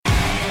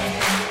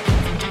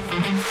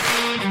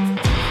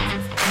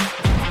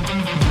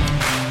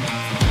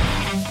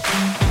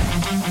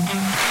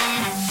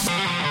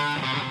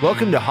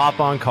Welcome to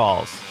Hop On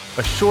Calls,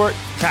 a short,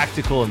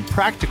 tactical, and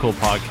practical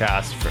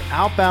podcast for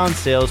outbound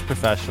sales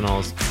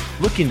professionals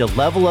looking to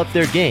level up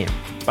their game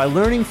by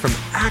learning from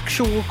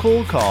actual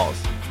cold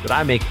calls that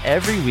I make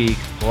every week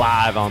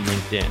live on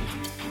LinkedIn.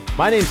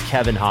 My name's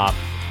Kevin Hop,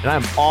 and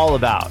I'm all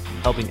about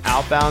helping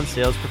outbound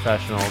sales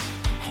professionals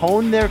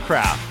hone their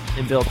craft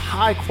and build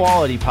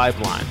high-quality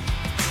pipeline.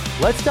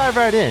 Let's dive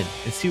right in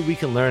and see what we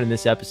can learn in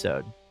this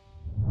episode.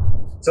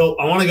 So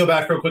I want to go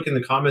back real quick in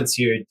the comments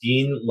here.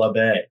 Dean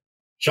LaBay.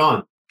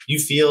 Sean, you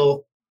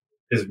feel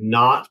is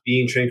not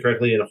being trained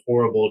correctly and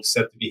horrible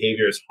accepted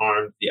behavior has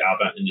harmed the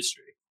outbound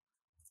industry.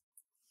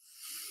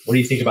 What do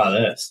you think about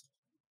this?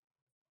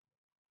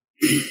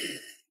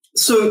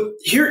 So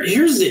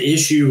here's the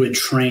issue with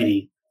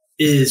training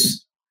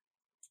is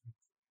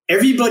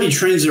everybody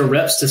trains their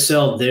reps to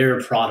sell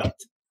their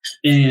product,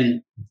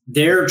 and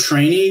their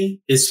training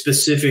is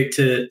specific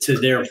to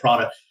their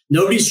product.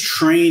 Nobody's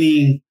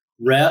training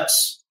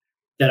reps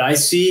that I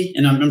see,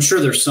 and I'm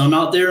sure there's some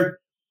out there,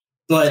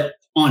 but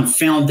on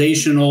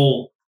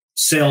foundational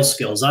sales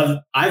skills. I've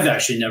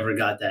actually never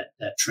got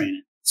that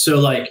training.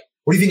 So like,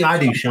 what do you think I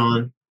do,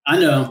 Sean? I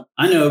know,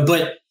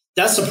 but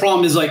that's the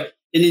problem is like,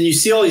 and then you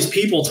see all these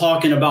people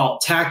talking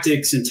about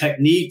tactics and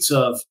techniques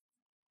of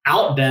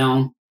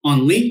outbound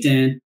on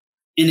LinkedIn,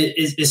 and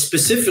it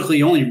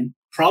specifically only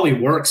probably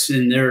works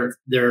in their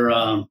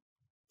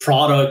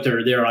product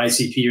or their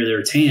ICP or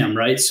their TAM,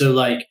 right? So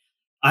like,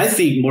 I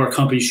think more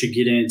companies should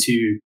get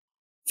into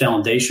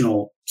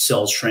foundational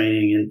sales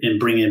training and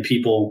bring in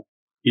people,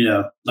 you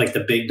know, like the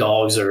big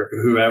dogs or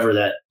whoever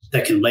that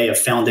can lay a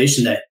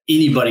foundation that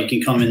anybody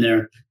can come in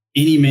there.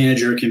 Any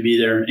manager can be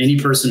there. Any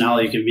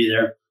personality can be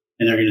there,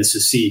 and they're going to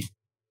succeed.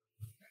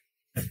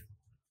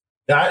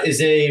 That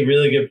is a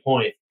really good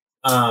point.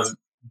 I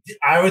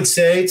would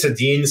say to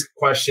Dean's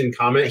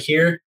comment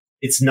here,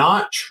 it's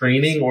not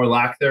training or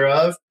lack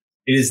thereof.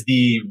 It is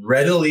the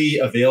readily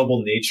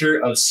available nature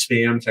of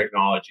spam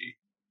technology.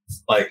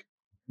 Like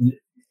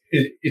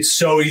it's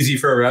so easy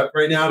for a rep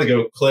right now to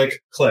go click,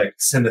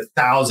 send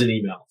 1,000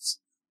 emails,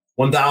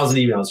 1,000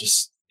 emails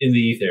just in the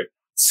ether.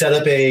 Set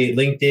up a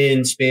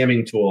LinkedIn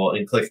spamming tool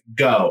and click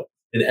go.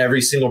 And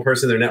every single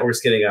person in their network's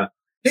getting a,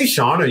 hey,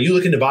 Sean, are you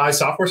looking to buy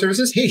software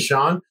services? Hey,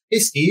 Sean. Hey,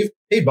 Steve.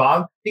 Hey,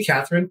 Bob. Hey,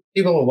 Catherine.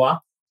 Hey, blah, blah, blah.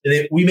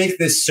 And we make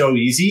this so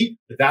easy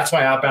that that's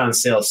why outbound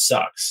sales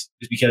sucks,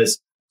 is because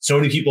so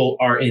many people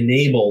are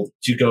enabled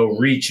to go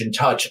reach and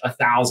touch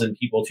 1,000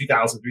 people,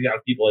 2,000,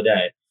 3,000 people a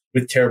day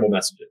with terrible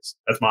messages.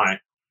 That's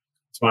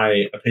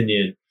my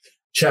opinion.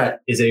 Chet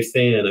is a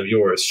fan of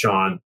yours,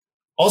 Sean.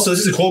 Also,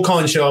 this is a cold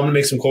calling show. I'm going to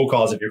make some cold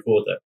calls if you're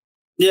cool with it.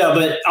 Yeah,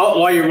 but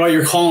while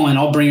you're calling,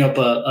 I'll bring up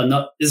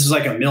this is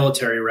like a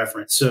military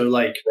reference. So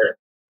like sure.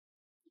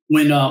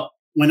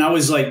 when I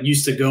was like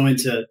used to go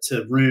into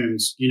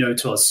rooms, you know,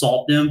 to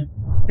assault them.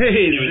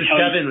 Hey, this is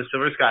Kevin with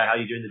Silver Sky. How are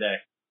you doing today?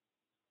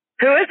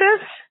 Who is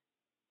this?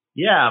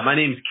 Yeah, my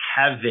name's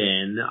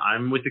Kevin.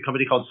 I'm with the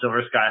company called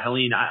Silver Sky.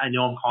 Helene, I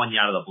know I'm calling you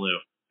out of the blue.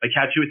 I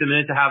catch you with a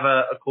minute to have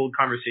a cold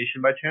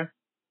conversation by chance?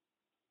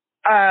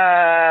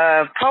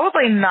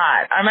 Probably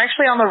not. I'm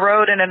actually on the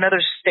road in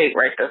another state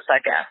right this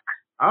second.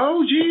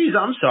 Oh, geez.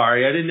 I'm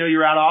sorry. I didn't know you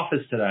were out of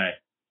office today.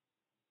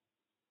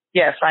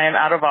 Yes, I am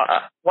out of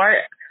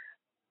why?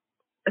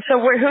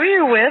 So who are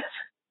you with?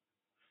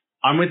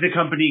 I'm with a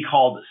company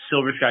called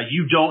Silver Sky.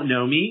 You don't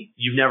know me.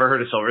 You've never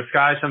heard of Silver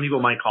Sky. Some people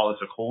might call this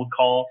a cold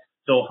call.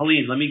 So,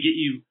 Helene, let me get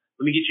you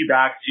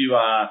back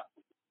to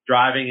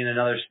driving in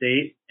another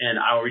state, and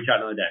I will reach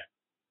out another day.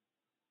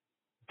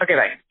 Okay,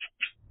 bye.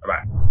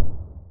 Bye-bye.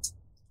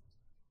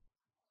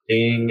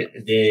 Ding,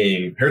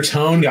 ding. Her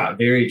tone got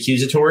very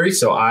accusatory,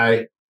 so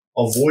I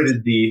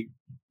avoided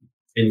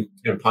and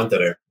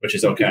punted her, which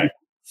is okay.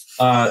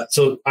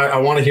 So I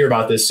want to hear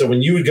about this. So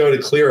when you would go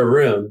to clear a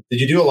room, did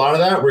you do a lot of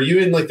that? Were you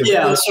in like the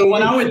yeah? So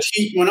when I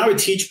would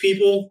teach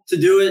people to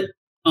do it,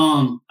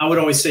 I would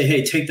always say,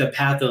 hey, take the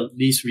path of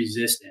least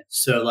resistance.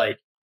 So like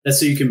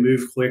that's so you can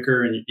move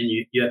quicker and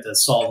you have to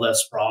solve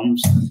less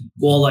problems.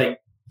 Well, like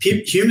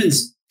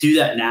humans do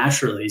that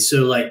naturally.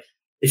 So like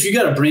if you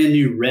got a brand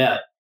new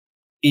rep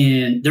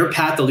and their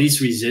path of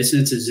least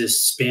resistance is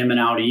just spamming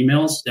out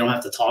emails, they don't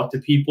have to talk to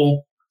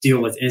people,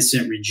 deal with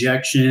instant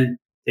rejection.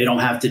 They don't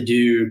have to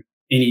do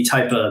any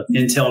type of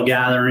intel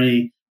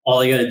gathering. All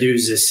they got to do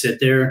is just sit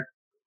there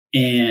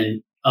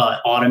and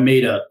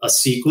automate a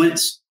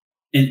sequence.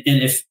 And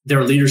if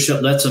their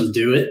leadership lets them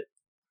do it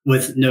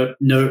with no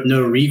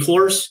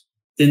recourse,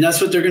 then that's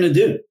what they're going to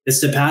do.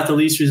 It's the path of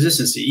least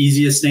resistance, the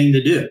easiest thing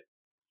to do.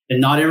 And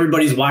not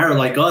everybody's wired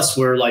like us,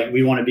 where like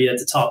we want to be at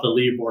the top of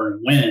the leaderboard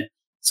and win.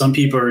 Some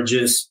people are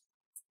just,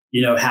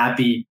 you know,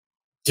 happy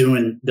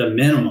doing the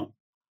minimum.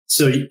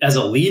 So as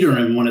a leader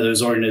in one of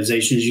those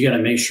organizations, you got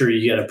to make sure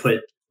you got to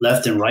put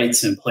left and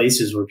rights in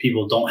places where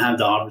people don't have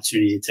the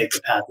opportunity to take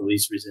the path of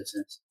least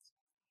resistance.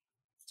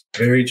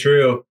 Very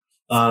true.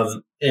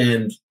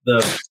 And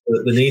the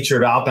nature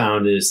of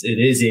outbound is it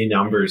is a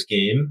numbers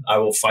game. I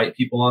will fight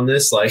people on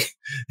this. Like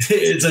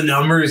it's a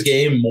numbers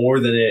game more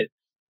than it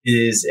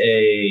is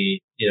a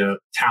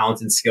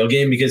talent and skill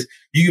game, because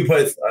you can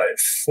put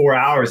 4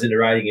 hours into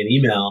writing an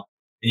email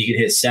and you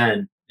can hit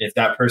send. If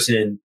that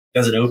person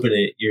doesn't open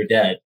it, you're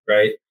dead,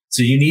 right?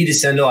 So you need to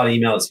send a lot of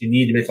emails. You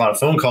need to make a lot of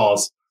phone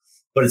calls,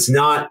 but it's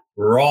not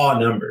raw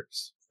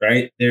numbers,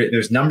 right?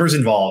 There's numbers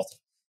involved,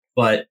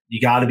 but you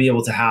got to be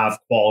able to have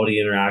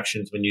quality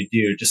interactions when you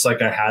do, just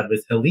like I had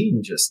with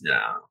Helene just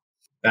now.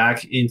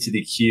 Back into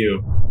the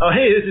queue. Oh,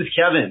 hey, this is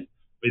Kevin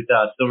with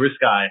Silver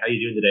Sky. How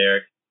you doing today,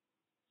 Eric?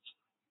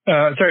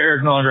 Sorry,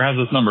 Eric no longer has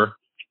this number.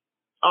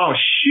 Oh,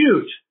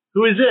 shoot.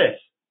 Who is this?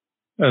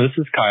 This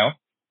is Kyle.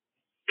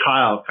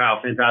 Kyle,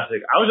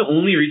 fantastic. I was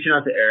only reaching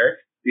out to Eric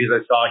because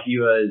I saw he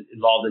was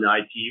involved in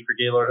IT for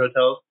Gaylord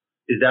Hotels.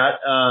 Is that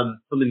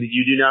something that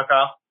you do now,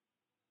 Kyle?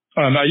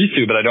 I used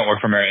to, but I don't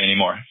work for Marriott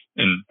anymore.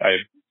 And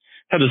I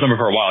had this number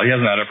for a while. He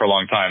hasn't had it for a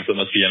long time, so it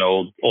must be an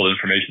old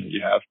information that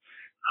you have.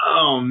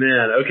 Oh,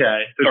 man.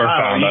 Okay. So or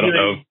Kyle, found, I don't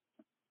know.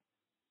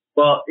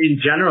 Well, in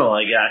general,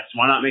 I guess,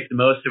 why not make the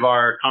most of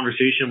our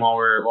conversation while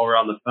we're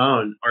on the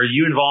phone? Are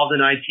you involved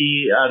in IT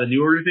at a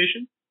new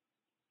organization?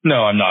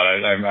 No, I'm not.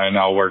 I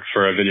now work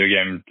for a video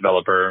game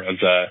developer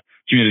as a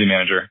community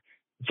manager.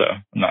 So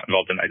I'm not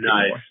involved in IT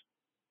anymore.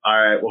 All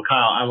right. Well,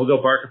 Kyle, I will go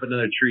bark up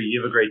another tree.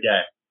 You have a great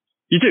day.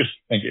 You too.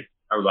 Thank you.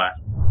 Bye-bye.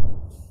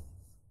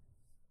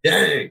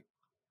 Dang.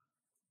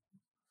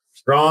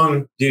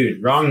 Wrong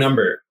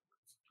number.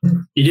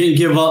 You didn't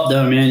give up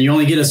though, man. You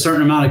only get a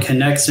certain amount of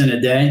connects in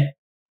a day.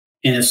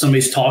 And if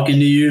somebody's talking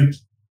to you,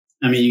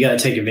 I mean, you got to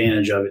take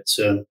advantage of it.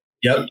 So,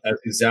 yep,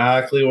 that's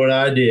exactly what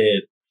I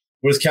did.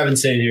 What is Kevin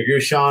saying here? If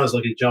you're Sean, is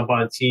looking to jump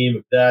on a team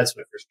of vets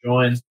when I first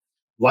joined.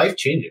 Life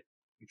changing.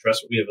 We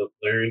trust what we have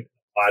learned and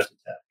applied to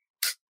tech.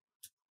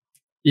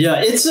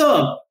 Yeah, it's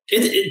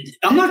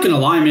I'm not gonna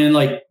lie, man.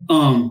 Like,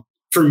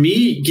 for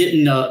me,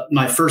 getting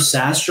my first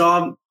SaaS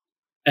job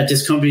at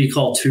this company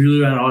called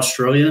Tulu out of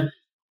Australia,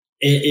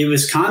 it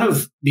was kind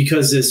of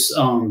because this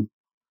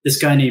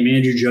guy named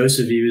Andrew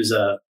Joseph, he was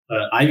a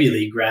Ivy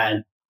League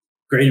grad,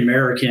 great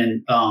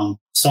American,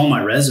 saw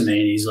my resume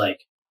and he's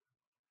like,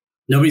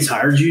 "Nobody's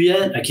hired you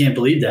yet? I can't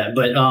believe that."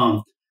 But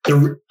I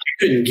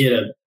couldn't get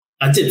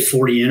I did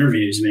 40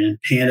 interviews, man.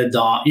 Panda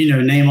Dot,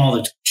 name all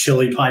the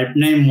chili pipe,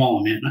 name them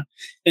all, man.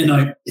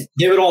 And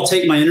they would all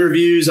take my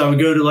interviews. I would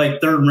go to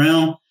like third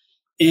round.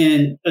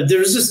 And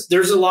there's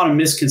a lot of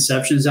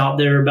misconceptions out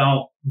there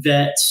about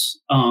vets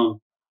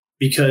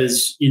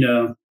because,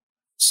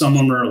 some of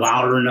them are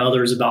louder than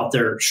others about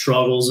their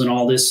struggles and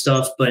all this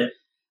stuff. But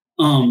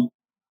I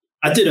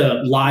did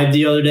a live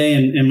the other day,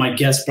 and my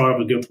guest brought up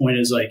a good point.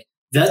 Is like,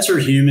 vets are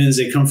humans.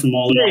 They come from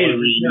all over. Hey,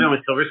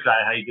 with Silver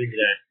Sky. How you doing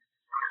today?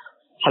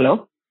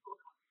 Hello.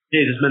 Hey,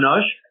 is this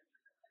Manoj?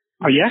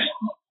 Oh, yes.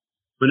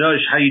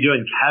 Manoj, how you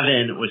doing?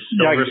 Kevin with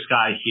Silver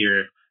Sky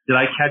here. Did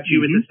I catch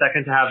you with a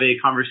second to have a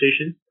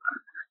conversation?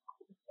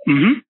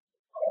 Mm-hmm.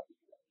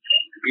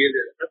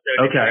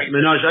 Okay,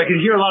 Manoj, I can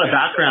hear a lot of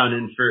background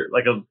and for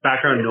like a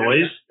background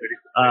noise.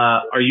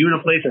 Are you in a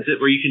place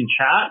where you can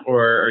chat,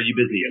 or are you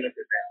busy?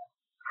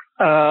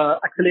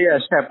 Actually, I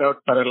stepped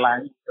out for a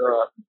lunch.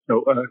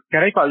 So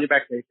can I call you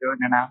back later in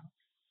an hour?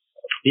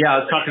 Yeah,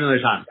 let's talk another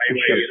time.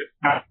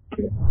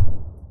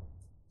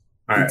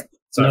 All right.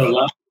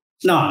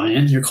 No,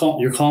 man, you're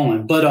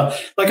calling. But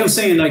like I'm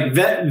saying, like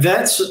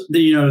vets,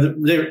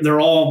 they're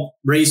all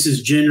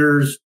races,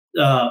 genders,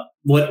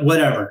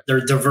 whatever.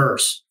 They're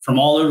diverse from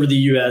all over the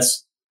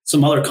U.S.,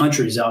 some other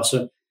countries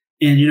also,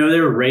 and they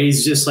were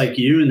raised just like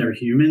you, and they're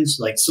humans.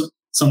 Like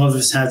some of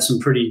us had some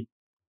pretty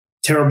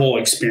terrible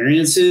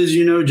experiences,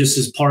 just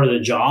as part of the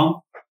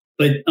job.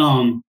 But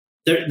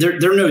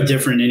they're no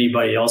different than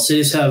anybody else. They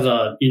just have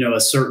a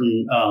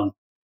certain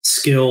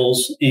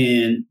skills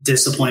and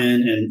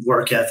discipline and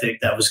work ethic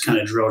that was kind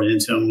of drilled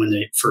into them when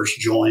they first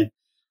joined.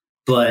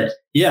 But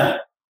yeah,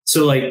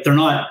 so like we're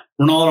not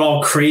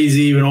all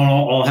crazy. We don't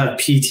all have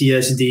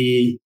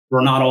PTSD.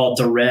 We're not all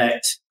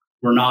direct.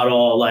 We're not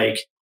all like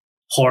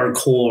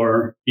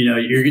hardcore.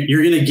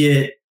 You're going to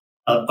get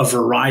a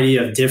variety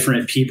of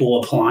different people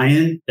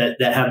applying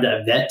that have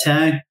that vet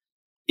tag,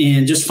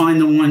 and just find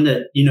the one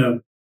that,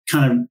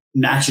 kind of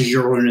matches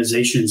your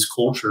organization's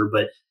culture,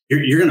 but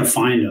you're going to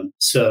find them.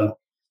 So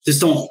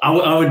just don't,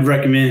 I would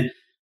recommend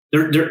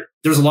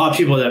there's a lot of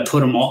people that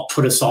put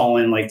us all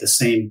in like the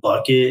same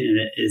bucket, and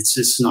it's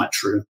just not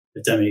true,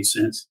 if that makes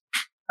sense.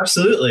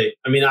 Absolutely.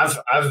 I mean, I've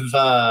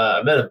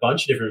met a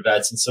bunch of different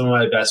vets, and some of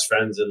my best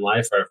friends in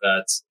life are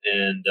vets,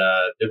 and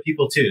they're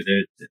people too.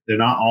 They're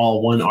not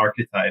all one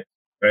archetype,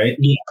 right?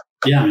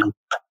 Yeah.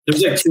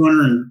 There's like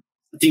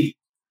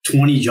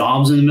 220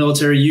 jobs in the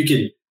military. You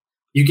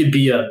could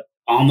be a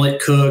omelet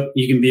cook.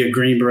 You can be a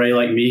Green Beret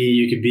like me.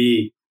 You could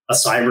be a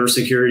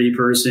cybersecurity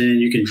person.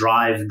 You can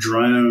drive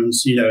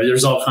drones.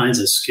 There's all kinds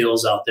of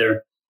skills out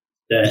there.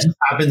 That it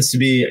happens to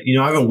be,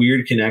 I have a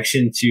weird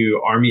connection to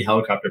Army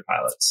helicopter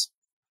pilots.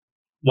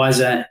 Why is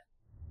that?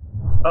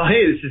 Oh,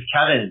 hey, this is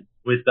Kevin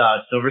with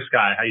Silver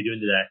Sky. How you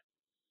doing today?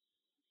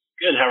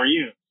 Good. How are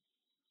you?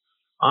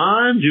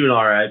 I'm doing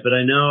all right, but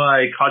I know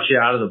I caught you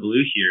out of the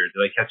blue here.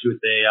 Did I catch you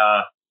with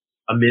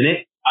a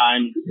minute?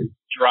 I'm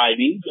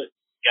driving, but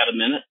got a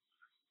minute.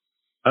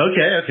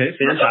 Okay,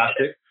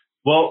 fantastic.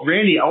 Well,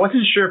 Randy, I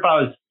wasn't sure if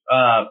I was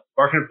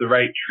barking up the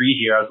right tree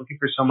here. I was looking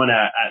for someone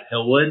at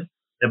Hillwood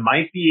that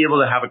might be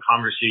able to have a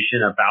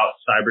conversation about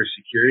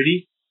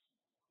cybersecurity.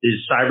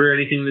 Is cyber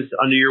anything that's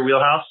under your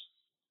wheelhouse?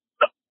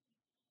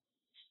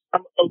 A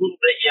little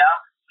bit, yeah.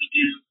 We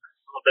do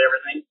a little bit of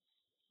everything.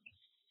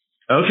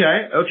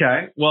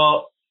 Okay.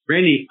 Well,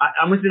 Randy,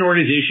 I'm with an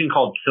organization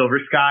called Silver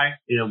Sky.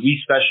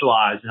 We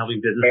specialize in helping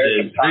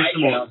businesses.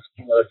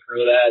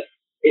 Through that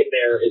in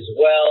there as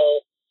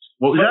well.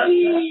 What was that?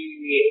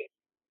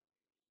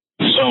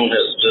 Phone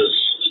is just.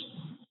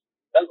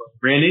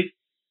 Randy?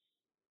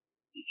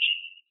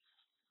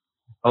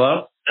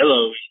 Hello?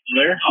 Hello, you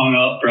there? Hung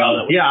up,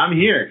 bro. Yeah, I'm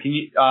here. Can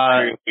you?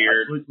 Very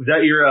weird. Was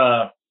that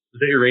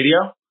your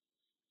radio?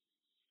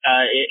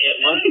 It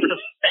was for the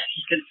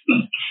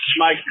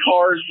my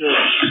car's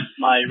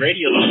my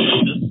radio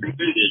just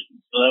rebooted,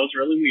 so that was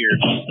really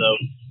weird. So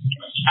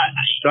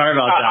sorry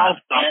about that. I'll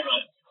stop.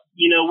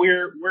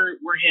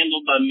 We're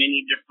handled by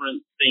many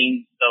different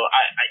things. So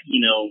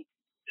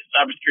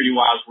cybersecurity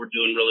wise, we're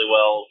doing really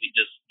well. We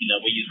just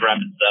we use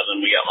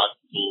Rapid7. We got lots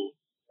of tools.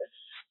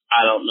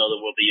 I don't know that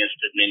we'll be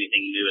interested in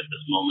anything new at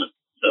this moment.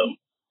 So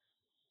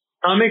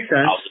that makes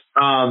sense.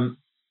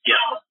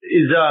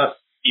 Yeah.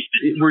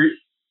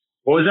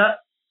 What was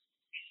that?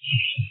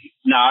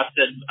 No, I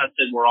said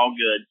we're all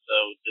good. So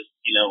just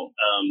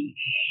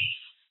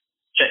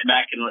check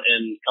back in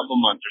a couple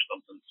months or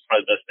something. It's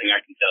probably the best thing I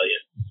can tell you.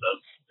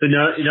 So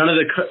none of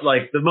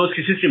the most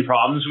consistent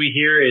problems we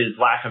hear is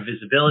lack of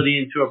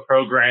visibility into a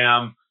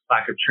program,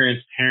 lack of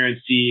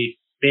transparency,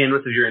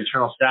 bandwidth of your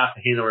internal staff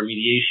to handle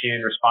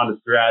remediation, respond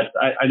to threats.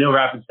 I know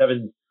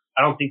Rapid7.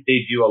 I don't think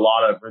they do a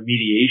lot of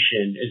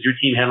remediation. Is your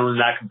team handling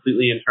that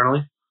completely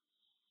internally?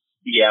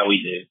 Yeah, we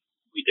do.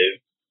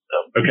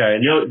 So, okay,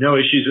 no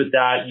issues with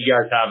that. You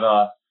guys have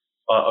a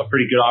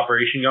pretty good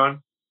operation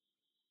going?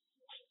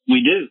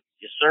 We do.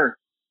 Yes, sir.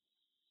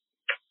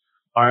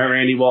 All right,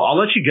 Randy. Well, I'll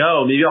let you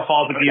go. Maybe I'll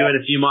follow up with you in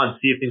a few months,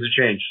 see if things have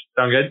changed.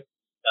 Sound good?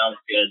 Sounds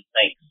good.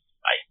 Thanks.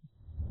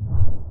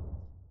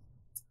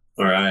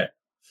 Bye. All right.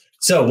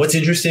 So what's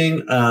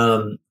interesting,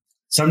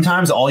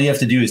 sometimes all you have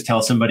to do is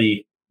tell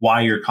somebody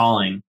why you're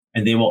calling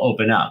and they will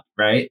open up,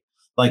 right?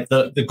 Like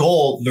the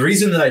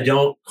reason that I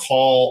don't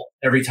call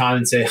every time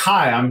and say,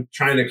 hi, I'm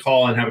trying to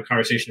call and have a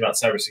conversation about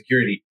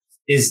cybersecurity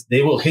is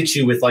they will hit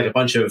you with like a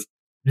bunch of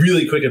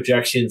really quick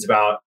objections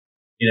about,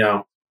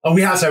 oh,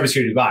 we have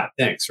cybersecurity, bye,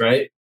 thanks,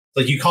 right?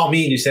 Like you call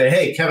me and you say,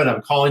 hey, Kevin,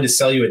 I'm calling to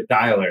sell you a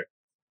dialer.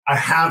 I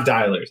have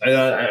dialers. I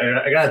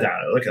got a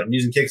dialer. Look, I'm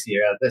using Kixie.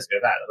 I got this, I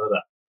got that, blah, blah, blah.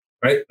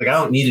 Right? Like I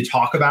don't need to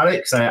talk about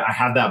it because I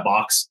have that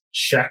box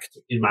checked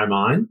in my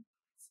mind.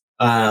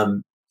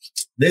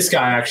 This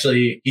guy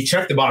actually, he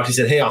checked the box. He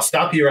said, hey, I'll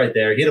stop you right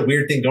there. He had a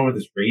weird thing going with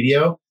his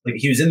radio. Like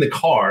he was in the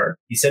car.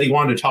 He said he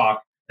wanted to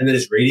talk and then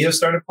his radio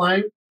started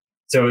playing.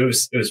 So it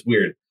was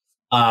weird.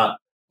 But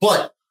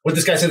what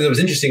this guy said that was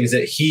interesting is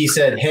that he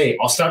said, hey,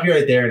 I'll stop you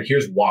right there. And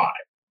here's why.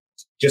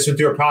 Just went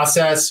through a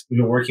process. We've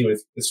been working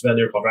with this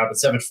vendor called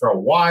Rapid7 for a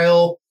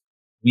while.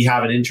 We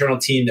have an internal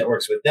team that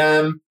works with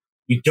them.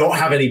 We don't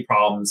have any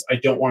problems. I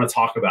don't want to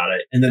talk about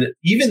it. And then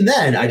even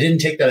then, I didn't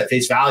take that at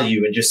face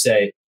value and just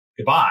say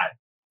goodbye.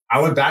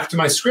 I went back to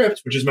my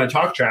script, which is my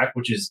talk track,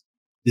 which is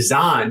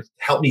designed to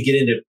help me get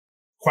into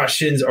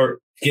questions or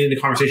get into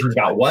conversations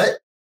about what?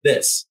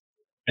 This.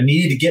 I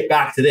needed to get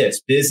back to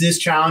this. Business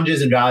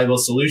challenges and valuable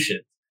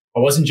solutions. I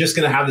wasn't just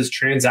going to have this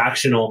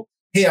transactional,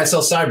 hey, I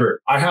sell cyber.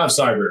 I have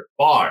cyber.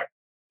 Bye.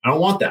 I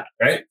don't want that,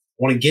 right? I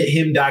want to get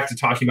him back to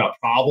talking about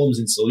problems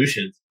and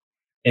solutions.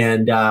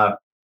 And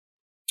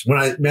when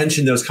I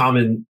mentioned those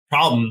common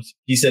problems,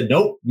 he said,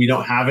 nope, we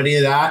don't have any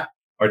of that.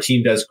 Our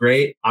team does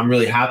great. I'm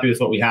really happy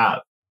with what we have.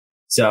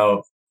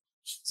 So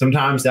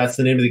sometimes that's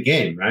the name of the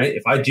game, right?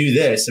 If I do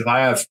this, if I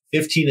have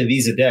 15 of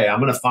these a day, I'm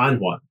going to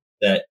find one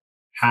that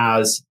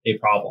has a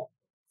problem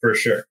for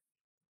sure.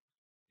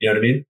 You know what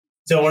I mean?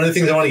 So one of the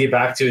things I want to get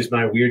back to is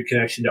my weird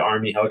connection to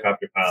Army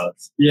helicopter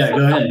pilots. Yeah, go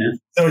ahead, man.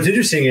 So what's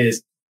interesting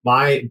is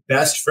my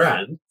best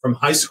friend from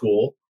high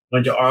school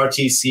went to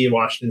ROTC in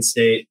Washington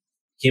State,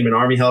 became an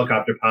Army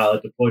helicopter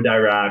pilot, deployed to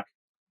Iraq.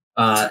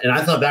 And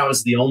I thought that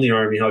was the only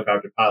Army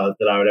helicopter pilot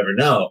that I would ever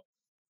know.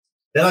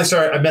 Then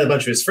I met a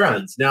bunch of his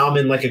friends. Now I'm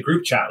in like a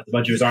group chat with a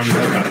bunch of his Army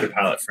helicopter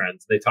pilot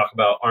friends. They talk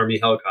about Army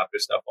helicopter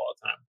stuff all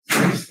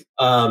the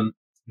time.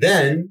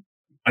 Then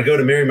I go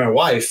to marry my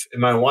wife,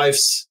 and my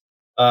wife's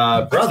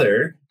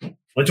brother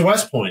went to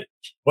West Point.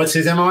 What's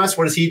his MOS?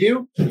 What does he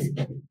do?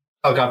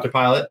 Helicopter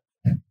pilot.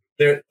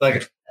 They're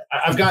like,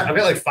 I've got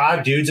like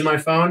 5 dudes in my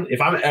phone. If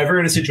I'm ever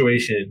in a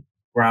situation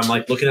where I'm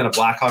like looking at a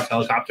Black Hawk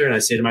helicopter and I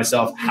say to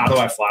myself, how do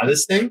I fly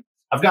this thing?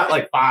 I've got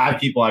like 5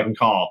 people I can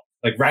call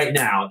like right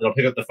now that'll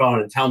pick up the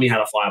phone and tell me how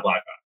to fly a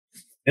Black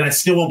Hawk. And I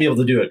still won't be able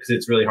to do it because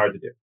it's really hard to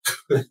do.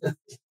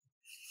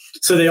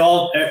 So they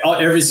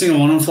every single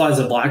one of them flies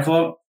a Black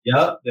Hawk?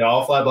 Yep. They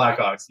all fly Black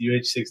Hawks,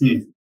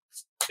 UH-60.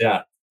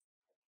 Yeah.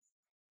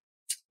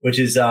 Which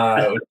is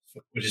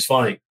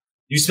funny.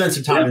 You spent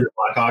some time in the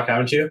Black Hawk,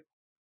 haven't you?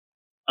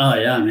 Oh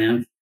yeah,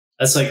 man.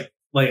 That's like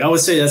Like I would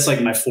say that's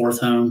like my fourth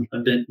home.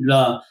 I've been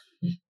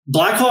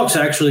Blackhawks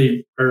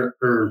actually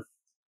are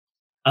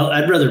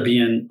I'd rather be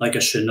in like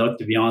a Chinook,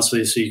 to be honest with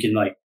you, so you can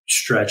like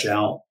stretch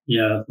out.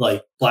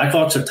 Like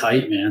Blackhawks are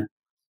tight, man.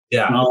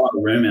 Yeah, not a lot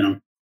of room in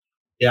them.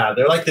 Yeah,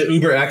 they're like the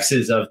Uber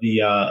X's of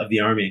the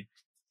Army.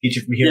 Get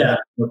you from here to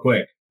real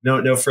quick.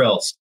 No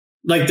frills.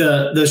 Like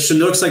the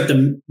Chinook's like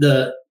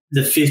the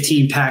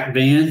 15-pack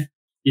van,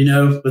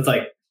 with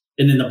like,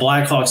 and then the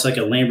Blackhawk's like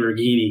a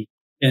Lamborghini.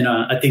 And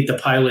I think the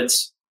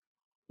pilots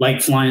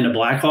like flying the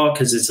Blackhawk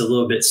because it's a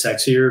little bit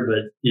sexier,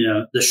 but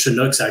the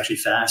Chinook's actually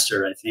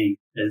faster, I think.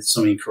 And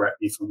somebody correct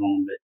me if I'm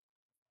wrong, but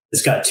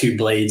it's got 2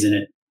 blades in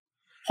it.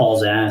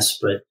 Hauls ass.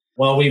 But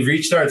well, we've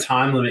reached our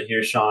time limit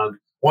here, Sean.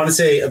 Want to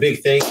say a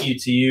big thank you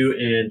to you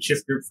and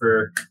Shift Group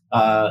for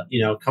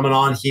coming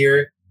on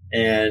here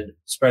and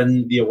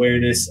spreading the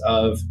awareness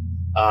of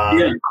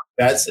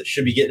vets that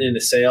should be getting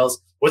into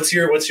sales. What's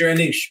your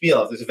ending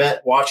spiel? If there's a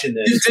vet watching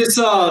this, just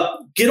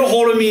get a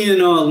hold of me in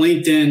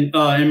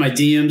LinkedIn in my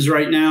DMs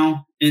right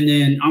now, and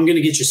then I'm going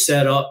to get you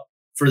set up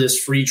for this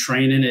free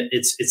training.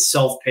 It's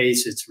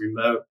self-paced, it's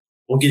remote.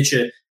 We'll get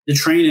you the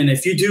training.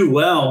 If you do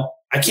well,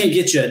 I can't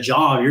get you a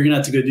job. You're going to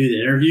have to go do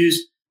the interviews,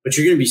 but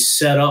you're going to be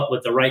set up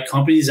with the right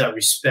companies that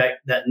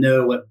respect, that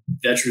know what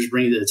veterans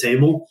bring to the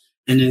table.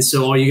 And then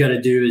so all you got to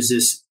do is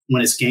just,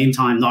 when it's game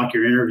time, knock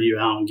your interview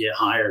out and get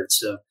hired.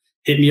 So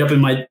hit me up in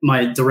my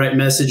direct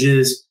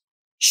messages,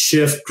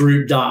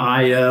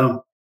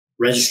 shiftgroup.io,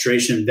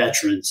 registration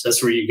veterans.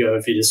 That's where you go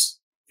if you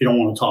don't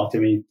want to talk to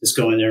me. Just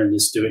go in there and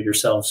just do it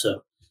yourself.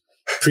 So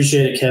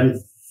appreciate it,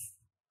 Kevin.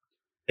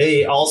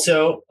 Hey,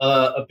 also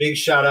a big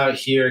shout out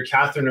here,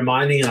 Catherine,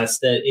 reminding us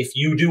that if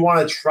you do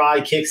want to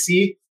try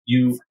Kixie,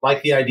 you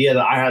like the idea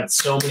that I had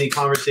so many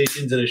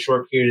conversations in a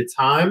short period of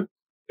time,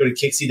 go to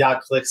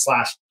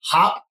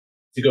kixie.click/hop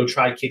to go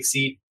try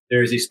Kixie.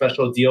 There is a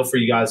special deal for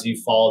you guys if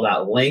you follow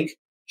that link.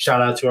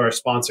 Shout out to our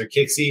sponsor,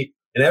 Kixie.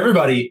 And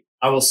everybody,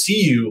 I will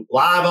see you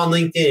live on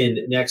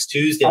LinkedIn next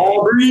Tuesday.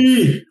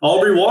 Aubrey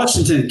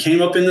Washington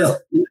came up in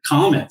the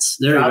comments.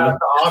 There Shout you out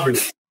to Aubrey.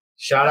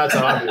 Shout out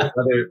to Aubrey,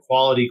 another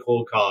quality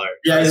cold caller.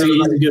 Yeah, he's a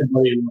good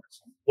buddy.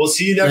 We'll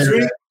see you next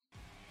week.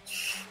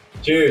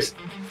 Cheers.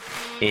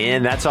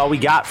 And that's all we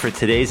got for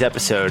today's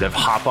episode of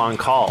Hop On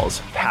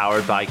Calls,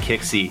 powered by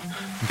Kixie.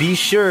 Be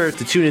sure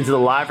to tune into the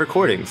live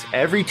recordings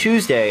every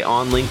Tuesday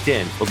on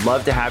LinkedIn. Would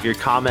love to have your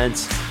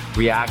comments,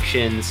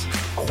 reactions,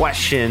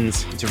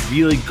 questions. It's a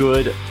really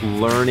good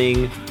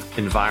learning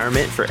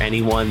environment for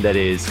anyone that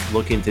is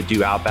looking to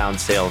do outbound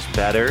sales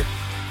better.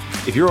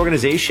 If your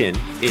organization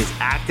is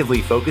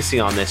actively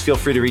focusing on this, feel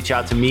free to reach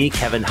out to me,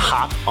 Kevin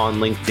Hop, on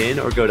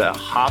LinkedIn, or go to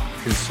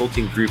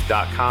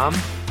hopconsultinggroup.com.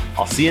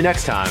 I'll see you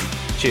next time.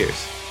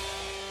 Cheers.